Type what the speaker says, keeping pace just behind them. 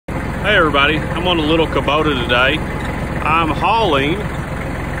Hey everybody, I'm on a little Kubota today. I'm hauling,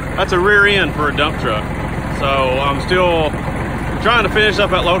 that's a rear end for a dump truck. So I'm still trying to finish up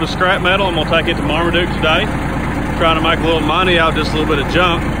that load of scrap metal. I'm gonna take it to Marmaduke today. Trying to make a little money out of just a little bit of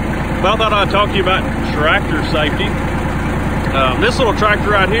junk. But I thought I'd talk to you about tractor safety. This little tractor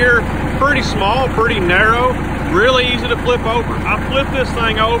right here, pretty small, pretty narrow, really easy to flip over. I flipped this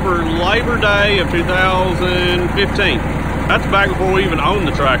thing over Labor Day of 2015. That's back before we even owned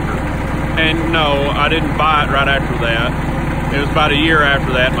the tractor. And no, I didn't buy it right after that. It was about a year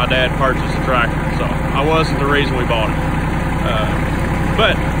after that my dad purchased the tractor, so I wasn't the reason we bought it.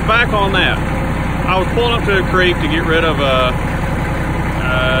 But back on that, I was pulling up to a creek to get rid of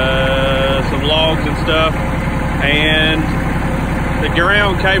some logs and stuff, and the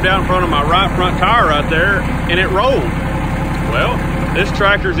ground caved out in front of my right front tire right there, and it rolled. Well, this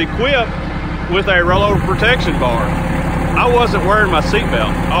tractor's equipped with a rollover protection bar. I wasn't wearing my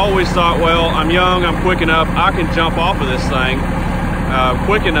seatbelt. I always thought, well, I'm young, I'm quick enough, I can jump off of this thing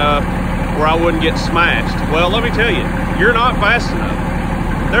quick enough where I wouldn't get smashed. Well, let me tell you, you're not fast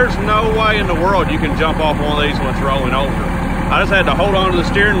enough. There's no way in the world you can jump off one of these when it's rolling over. I just had to hold on to the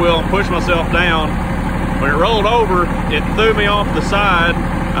steering wheel and push myself down. When it rolled over, it threw me off the side.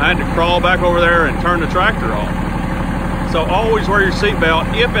 I had to crawl back over there and turn the tractor off. So always wear your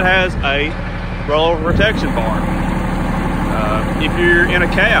seatbelt if it has a rollover protection bar. If you're in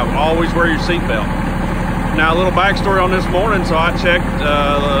a cab, always wear your seatbelt. Now, a little backstory on this morning. So I checked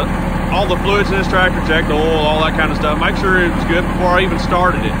all the fluids in this tractor, checked the oil, all that kind of stuff. Make sure it was good before I even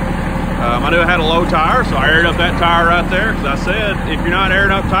started it. I knew I had a low tire, so I aired up that tire right there. Because I said, if you're not airing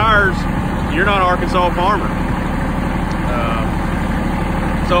up tires, you're not an Arkansas farmer.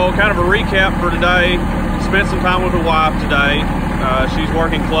 So kind of a recap for today. Spent some time with the wife today. She's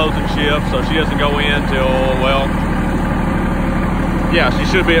working closing shift, so she doesn't go in till, well, yeah, she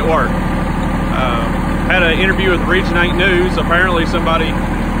should be at work. Had an interview with Region 8 News. Apparently somebody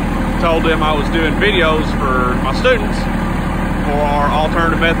told them I was doing videos for my students for our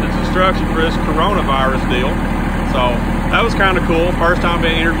alternative methods instruction for this coronavirus deal. So that was kind of cool. First time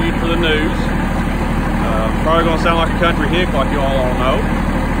being interviewed for the news. Probably gonna sound like a country hick like you all know.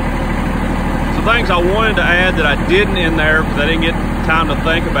 Some things I wanted to add that I didn't in there because I didn't get time to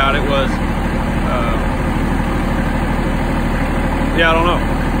think about it was, yeah, I don't know.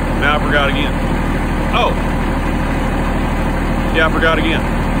 Now I forgot again. Oh. Yeah, I forgot again.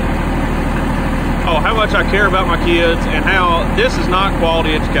 Oh, how much I care about my kids and how this is not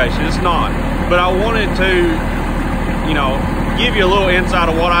quality education. It's not. But I wanted to, you know, give you a little insight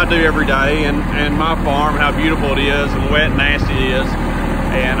of what I do every day and my farm, how beautiful it is and wet and nasty it is.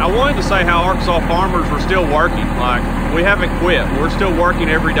 And I wanted to say how Arkansas farmers were still working. Like, we haven't quit. We're still working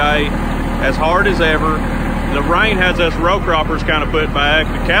every day as hard as ever. The rain has us row croppers kind of put back.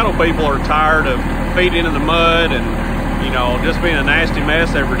 The cattle people are tired of feeding in the mud and, you know, just being a nasty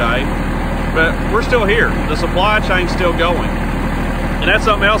mess every day. But we're still here. The supply chain's still going. And that's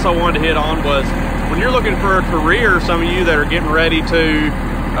something else I wanted to hit on was when you're looking for a career, some of you that are getting ready to,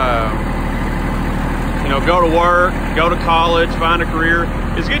 you know, go to work, go to college, find a career,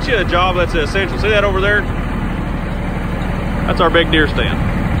 is get you a job that's essential. See that over there? That's our big deer stand.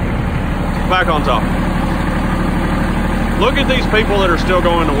 Back on top. Look at these people that are still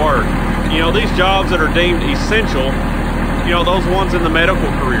going to work. You know, these jobs that are deemed essential, you know, those ones in the medical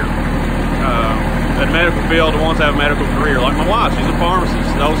career. That medical field, the ones that have a medical career. Like my wife, she's a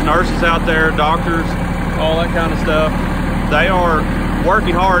pharmacist. Those nurses out there, doctors, all that kind of stuff, they are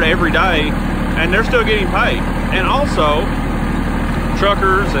working hard every day and they're still getting paid. And also,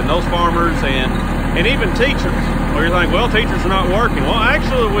 truckers and those farmers and even teachers. Well, you're thinking, well, teachers are not working. Well,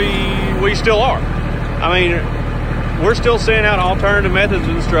 actually, we still are. I mean, we're still sending out alternative methods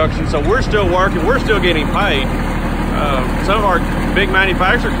of instruction, so we're still working, we're still getting paid. Some of our big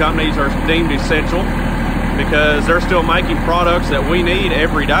manufacturing companies are deemed essential because they're still making products that we need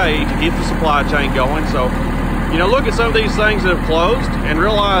every day to keep the supply chain going. So, you know, look at some of these things that have closed and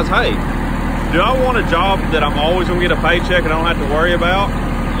realize, hey, do I want a job that I'm always gonna get a paycheck and I don't have to worry about?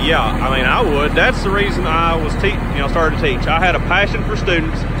 Yeah, I mean, I would. That's the reason I was started to teach. I had a passion for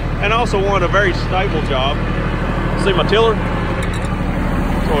students and also wanted a very stable job. See my tiller?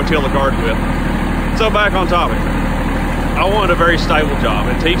 That's what we till the garden with. So back on topic. I wanted a very stable job,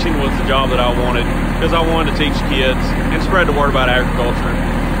 and teaching was the job that I wanted because I wanted to teach kids and spread the word about agriculture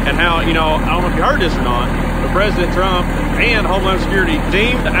and how, you know, I don't know if you heard this or not, but President Trump and Homeland Security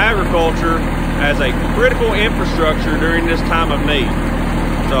deemed agriculture as a critical infrastructure during this time of need.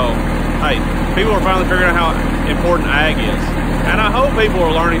 So, hey, people are finally figuring out how important ag is. And I hope people are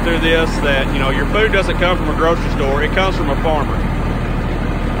learning through this that, you know, your food doesn't come from a grocery store, it comes from a farmer.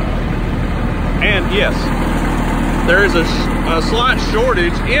 yes, there is a slight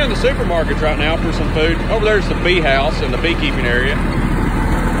shortage in the supermarkets right now for some food. Over there's the bee house and the beekeeping area.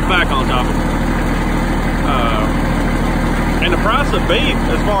 Back on topic. And the price of beef,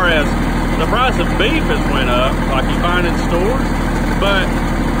 as far as the price of beef has went up, like you find in stores, but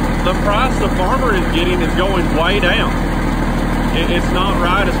the price the farmer is getting is going way down. It's not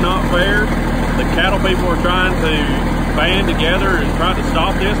right, it's not fair. The cattle people are trying to band together and try to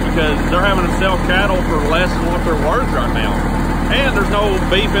stop this because they're having to sell cattle for less than what they're worth right now. And there's no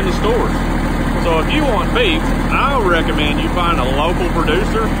beef in the stores. So if you want beef, I recommend you find a local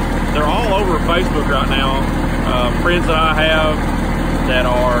producer. They're all over Facebook right now. Friends that I have that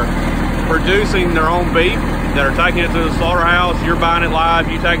are producing their own beef, that are taking it to the slaughterhouse. You're buying it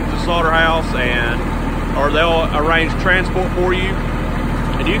live, you take it to the slaughterhouse, or they'll arrange transport for you.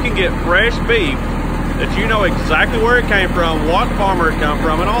 And you can get fresh beef that you know exactly where it came from, what farmer it come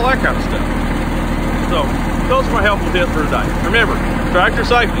from, and all that kind of stuff. So, those are my helpful tips for today. Remember, tractor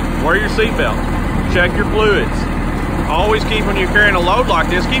safety, wear your seatbelt, check your fluids. Always keep, when you're carrying a load like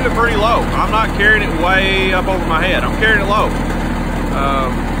this, keep it pretty low. I'm not carrying it way up over my head. I'm carrying it low.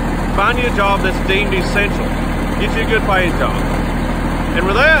 Find you a job that's deemed essential. Get you a good paying job. And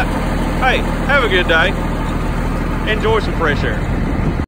with that, hey, have a good day. Enjoy some fresh air.